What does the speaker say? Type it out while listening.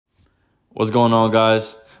What's going on,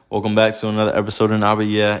 guys? Welcome back to another episode of Naba.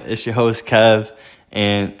 Yeah, it's your host, Kev.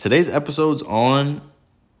 And today's episode's on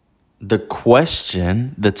the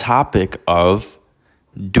topic of,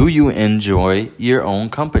 do you enjoy your own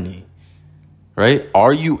company? Right?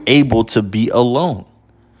 Are you able to be alone?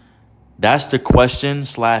 That's the question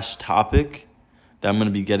 / topic that I'm going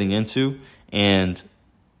to be getting into. And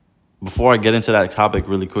before I get into that topic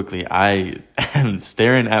really quickly, I am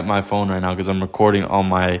staring at my phone right now because I'm recording all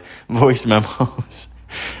my voice memos.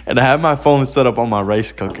 And I have my phone set up on my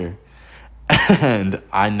rice cooker. And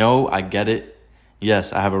I get it.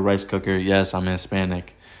 Yes, I have a rice cooker. Yes, I'm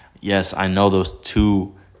Hispanic. Yes, I know those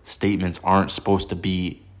two statements aren't supposed to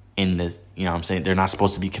be in this, they're not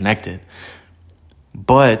supposed to be connected.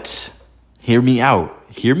 But hear me out.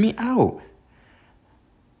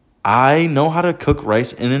 I know how to cook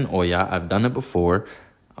rice in an olla. I've done it before.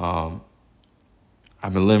 I've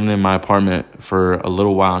been living in my apartment for a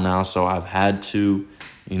little while now, so I've had to,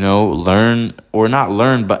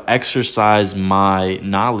 exercise my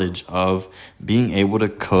knowledge of being able to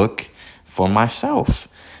cook for myself.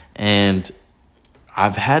 And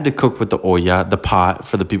I've had to cook with the olla, the pot,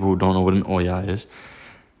 for the people who don't know what an olla is,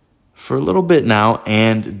 for a little bit now.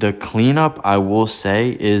 And the cleanup, I will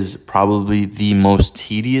say, is probably the most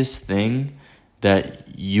tedious thing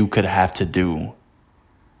that you could have to do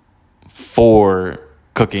for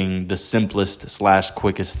cooking the simplest /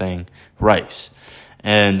 quickest thing, rice.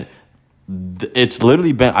 And it's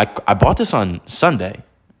literally been, I bought this on Sunday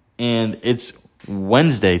and it's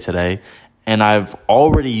Wednesday today, and I've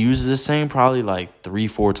already used this thing probably like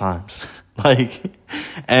 3-4 times.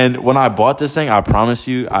 And when I bought this thing, I promise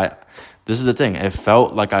you, this is the thing. It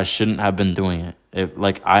felt like I shouldn't have been doing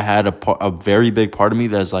it. I had a very big part of me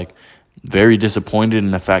that's like very disappointed in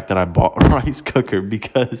the fact that I bought a rice cooker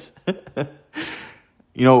because,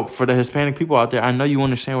 for the Hispanic people out there, I know you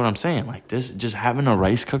understand what I'm saying. Like this, just having a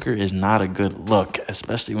rice cooker is not a good look,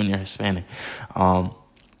 especially when you're Hispanic.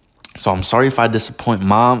 So I'm sorry if I disappoint,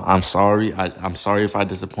 Mom. I'm sorry. I'm sorry if I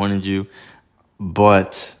disappointed you,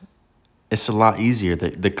 but it's a lot easier.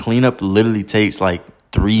 The cleanup literally takes like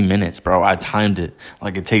 3 minutes, bro. I timed it.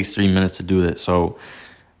 Like it takes 3 minutes to do that. So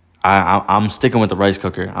I'm sticking with the rice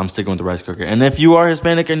cooker. And if you are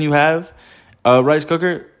Hispanic and you have a rice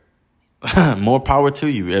cooker, more power to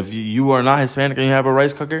you. If you are not Hispanic and you have a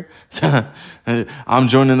rice cooker, I'm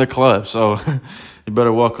joining the club. So you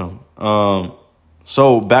better welcome.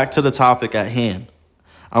 So back to the topic at hand.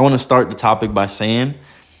 I want to start the topic by saying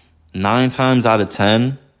 9 times out of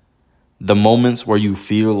 10, the moments where you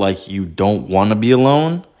feel like you don't want to be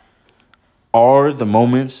alone are the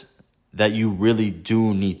moments that you really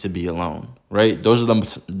do need to be alone, right? Those are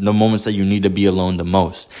the moments that you need to be alone the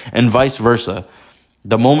most, and vice versa.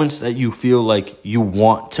 The moments that you feel like you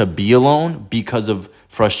want to be alone because of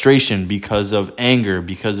frustration, because of anger,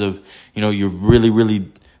 because of, you're really,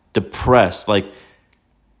 really depressed. Like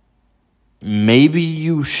maybe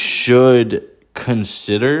you should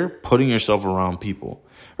consider putting yourself around people.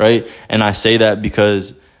 Right. And I say that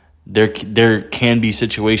because there can be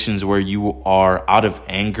situations where you are out of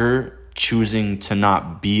anger choosing to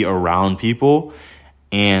not be around people.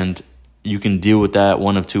 And you can deal with that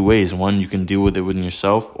one of two ways. One, you can deal with it within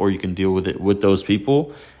yourself, or you can deal with it with those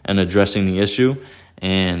people and addressing the issue.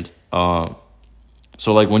 And so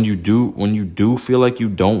like when you do feel like you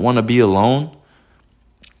don't want to be alone.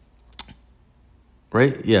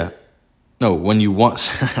 Right. Yeah. No, when you want,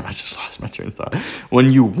 I just lost my train of thought.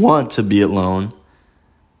 When you want to be alone,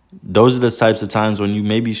 those are the types of times when you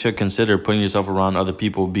maybe should consider putting yourself around other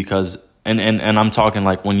people because, and I'm talking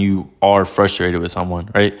like when you are frustrated with someone,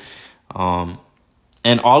 right?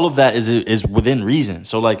 And all of that is within reason.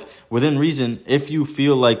 So like within reason, if you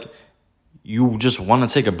feel like you just want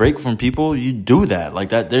to take a break from people, you do that. Like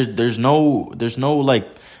that, there's no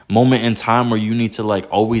like moment in time where you need to like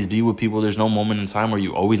always be with people. There's no moment in time where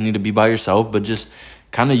you always need to be by yourself, but just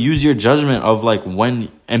kind of use your judgment of like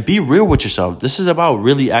when, and be real with yourself. This is about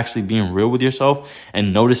really actually being real with yourself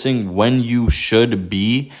and noticing when you should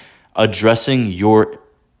be addressing your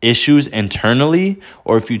issues internally,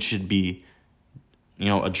 or if you should be,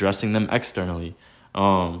 addressing them externally.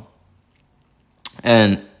 And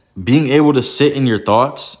being able to sit in your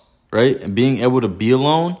thoughts, right? And being able to be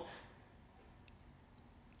alone,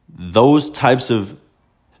 those types of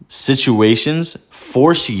situations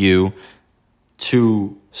force you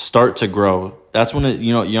to start to grow. That's when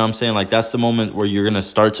you know what I'm saying? Like that's the moment where you're going to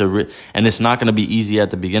start to, and it's not going to be easy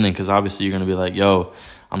at the beginning because obviously you're going to be like, yo,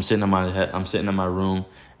 I'm sitting in my room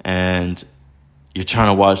and you're trying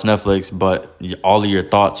to watch Netflix, but all of your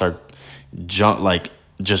thoughts are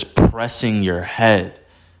just pressing your head.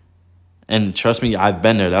 And trust me, I've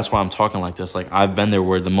been there. That's why I'm talking like this. Like, I've been there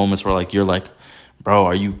where the moments where, like, you're like, bro,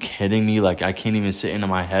 are you kidding me? Like, I can't even sit into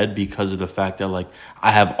my head because of the fact that, like,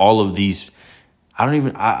 I have all of these, I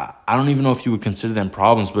don't even know if you would consider them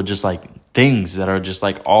problems, but just, like, things that are just,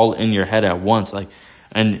 like, all in your head at once. Like,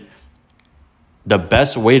 and the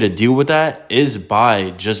best way to deal with that is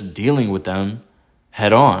by just dealing with them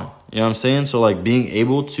head on. You know what I'm saying? So, like, being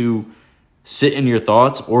able to sit in your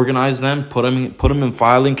thoughts, organize them, put them in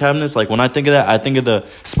filing cabinets. Like, when I think of that, I think of the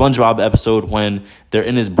SpongeBob episode when they're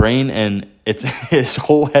in his brain and his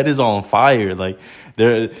whole head is on fire. Like,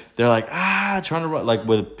 they're like, trying to run, like,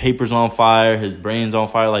 with papers on fire, his brain's on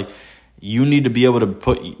fire. Like, you need to be able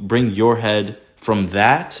to bring your head from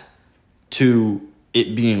that to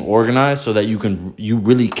it being organized so that you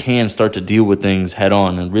really can start to deal with things head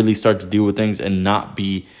on and really start to deal with things and not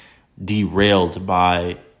be derailed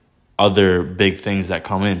by other big things that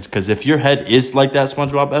come in. Because if your head is like that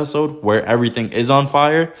SpongeBob episode where everything is on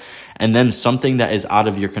fire and then something that is out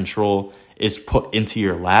of your control is put into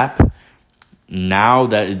your lap, now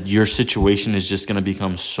that your situation is just going to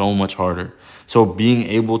become so much harder. So being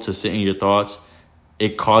able to sit in your thoughts,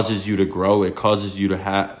 it causes you to grow. It causes you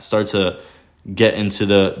to start to get into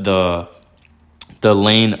the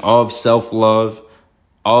lane of self-love,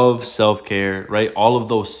 of self-care, right? All of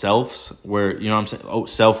those selves where, you know what I'm saying? Oh,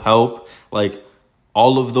 self-help, like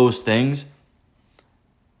all of those things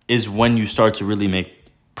is when you start to really make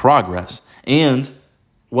progress. And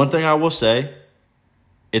one thing I will say,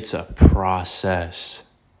 it's a process,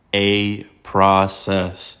 right?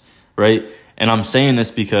 And I'm saying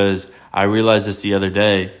this because I realized this the other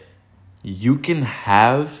day. You can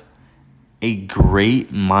have a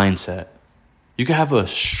great mindset. You can have a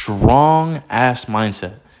strong ass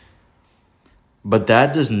mindset, but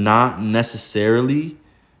that does not necessarily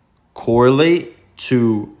correlate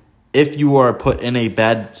to if you are put in a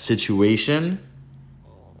bad situation.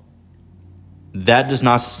 That does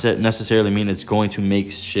not necessarily mean it's going to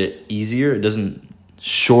make shit easier. It doesn't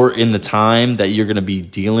shorten the time that you're going to be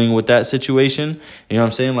dealing with that situation. You know what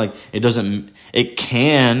I'm saying? Like, it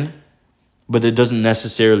can, but it doesn't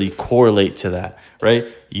necessarily correlate to that, right?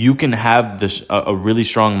 You can have a really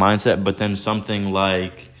strong mindset, but then something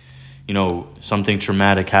like, you know, something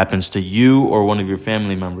traumatic happens to you or one of your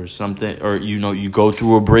family members, or, you know, you go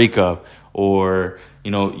through a breakup, or,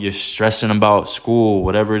 you know, you're stressing about school,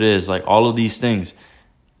 whatever it is, like all of these things.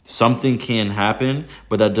 Something can happen,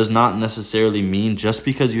 but that does not necessarily mean just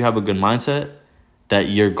because you have a good mindset that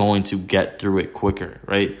you're going to get through it quicker,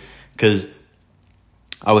 right? Because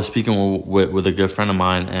I was speaking with a good friend of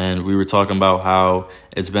mine, and we were talking about how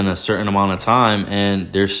it's been a certain amount of time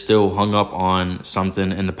and they're still hung up on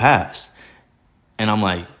something in the past. And I'm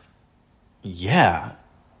like, yeah,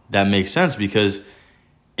 that makes sense, because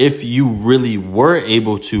if you really were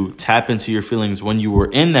able to tap into your feelings when you were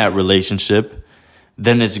in that relationship,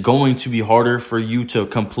 then it's going to be harder for you to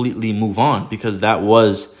completely move on, because that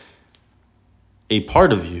was a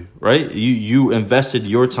part of you, right? You invested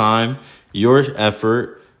your time, your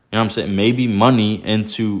effort, you know what I'm saying, maybe money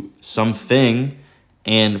into something,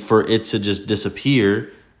 and for it to just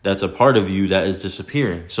disappear, that's a part of you that is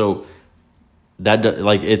disappearing. So that,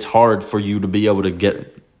 like, it's hard for you to be able to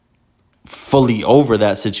get fully over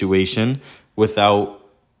that situation without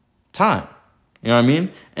time. You know what I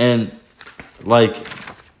mean? And like,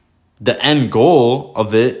 the end goal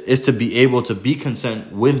of it is to be able to be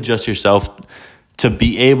content with just yourself, to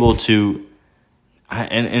be able to,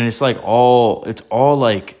 and it's all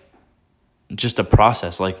like just a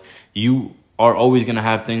process. Like, you are always going to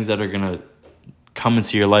have things that are going to come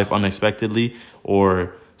into your life unexpectedly,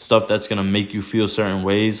 or stuff that's going to make you feel certain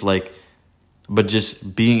ways, like, but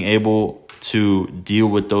just being able to deal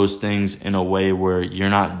with those things in a way where you're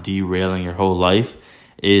not derailing your whole life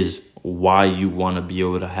is why you want to be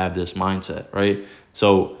able to have this mindset, right?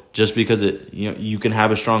 So just because you can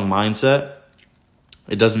have a strong mindset,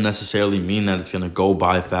 it doesn't necessarily mean that it's going to go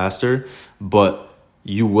by faster, but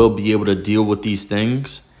you will be able to deal with these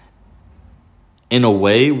things in a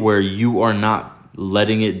way where you are not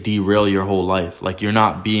letting it derail your whole life. Like, you're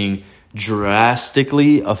not being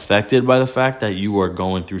drastically affected by the fact that you are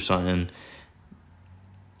going through something,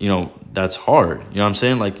 you know, that's hard. You know what I'm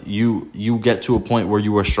saying? Like, you get to a point where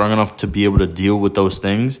you are strong enough to be able to deal with those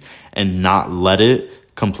things and not let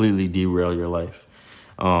it completely derail your life.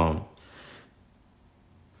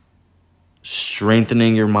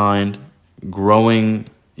 Strengthening your mind, growing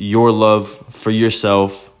your love for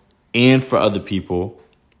yourself and for other people,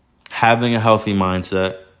 having a healthy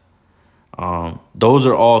mindset. Those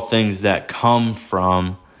are all things that come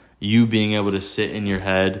from you being able to sit in your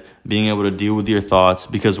head, being able to deal with your thoughts.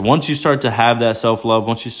 Because once you start to have that self-love,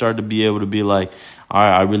 once you start to be able to be like, all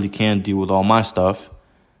right, I really can deal with all my stuff.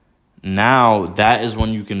 Now that is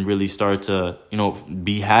when you can really start to,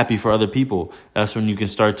 be happy for other people. That's when you can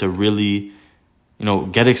start to really,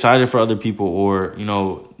 get excited for other people, or,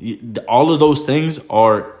 all of those things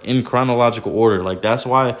are in chronological order. Like, that's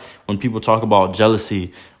why when people talk about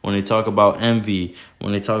jealousy, when they talk about envy,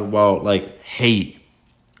 when they talk about like hate,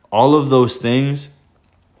 all of those things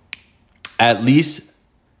at least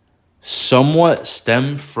somewhat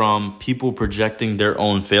stem from people projecting their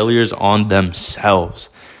own failures on themselves,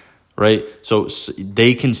 right? So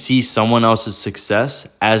they can see someone else's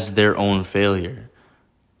success as their own failure.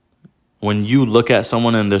 When you look at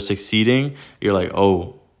someone and they're succeeding, you're like,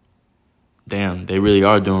 oh, damn, they really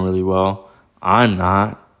are doing really well. I'm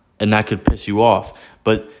not. And that could piss you off.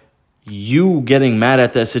 But you getting mad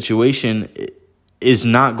at that situation is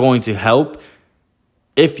not going to help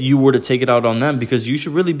if you were to take it out on them, because you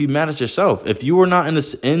should really be mad at yourself. If you were not in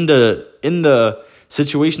the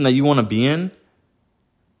situation that you want to be in,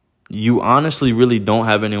 you honestly really don't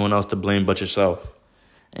have anyone else to blame but yourself.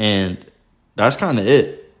 And that's kind of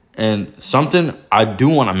it. And something I do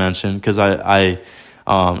want to mention, because I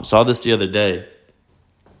saw this the other day.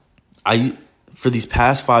 For these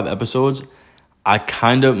past 5 episodes,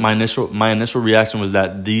 my initial reaction was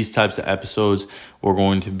that these types of episodes were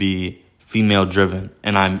going to be female driven.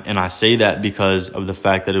 And I say that because of the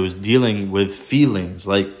fact that it was dealing with feelings.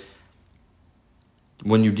 Like,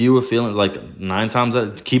 when you deal with feelings, like 9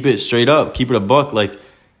 times, keep it straight up, keep it a buck. Like,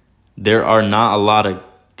 there are not a lot of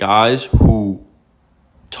guys who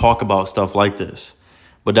talk about stuff like this.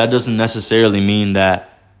 But that doesn't necessarily mean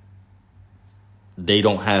that they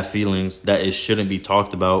don't have feelings, that it shouldn't be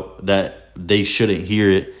talked about, that they shouldn't hear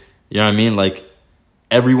it. You know what I mean? Like,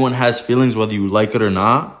 everyone has feelings, whether you like it or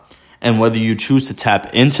not. And whether you choose to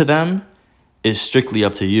tap into them is strictly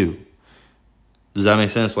up to you. Does that make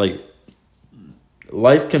sense? Like,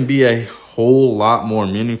 life can be a whole lot more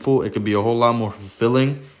meaningful. It can be a whole lot more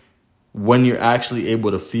fulfilling when you're actually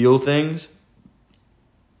able to feel things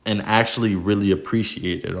and actually really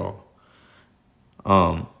appreciate it all.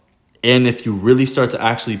 And if you really start to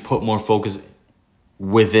actually put more focus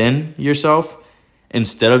within yourself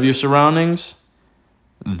instead of your surroundings,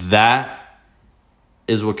 that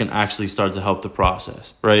is what can actually start to help the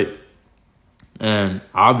process, right? And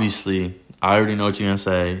obviously, I already know what you're going to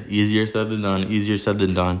say. Easier said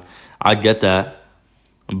than done. I get that.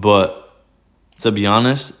 But to be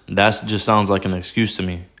honest, that just sounds like an excuse to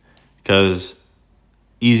me. Because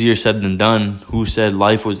easier said than done. Who said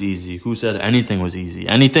life was easy? Who said anything was easy?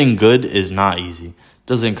 Anything good is not easy.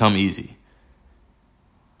 Doesn't come easy.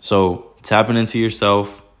 So tapping into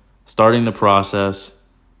yourself, starting the process,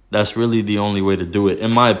 that's really the only way to do it,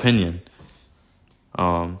 in my opinion.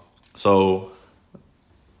 So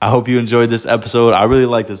I hope you enjoyed this episode. I really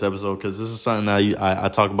like this episode because this is something that I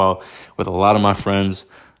talk about with a lot of my friends.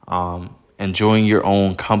 Enjoying your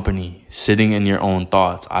own company, sitting in your own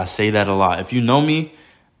thoughts. I say that a lot. If you know me,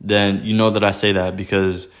 then you know that I say that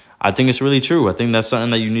because I think it's really true. I think that's something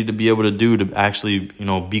that you need to be able to do to actually,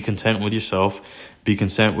 be content with yourself, be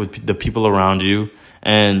content with the people around you.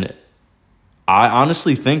 And I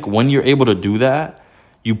honestly think when you're able to do that,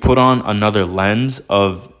 you put on another lens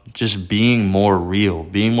of just being more real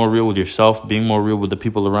with yourself, being more real with the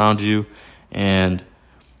people around you. And,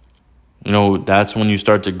 that's when you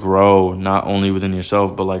start to grow, not only within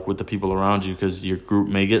yourself, but like with the people around you, because your group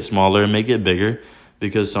may get smaller and may get bigger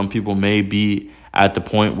because some people may be at the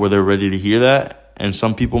point where they're ready to hear that and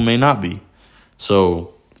some people may not be.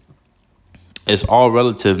 So it's all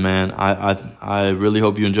relative, man. I really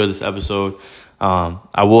hope you enjoyed this episode.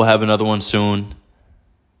 I will have another one soon.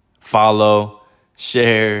 Follow,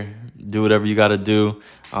 share, do whatever you got to do.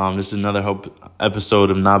 This is another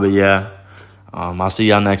episode of Nah But Yeah. I'll see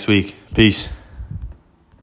y'all next week. Peace.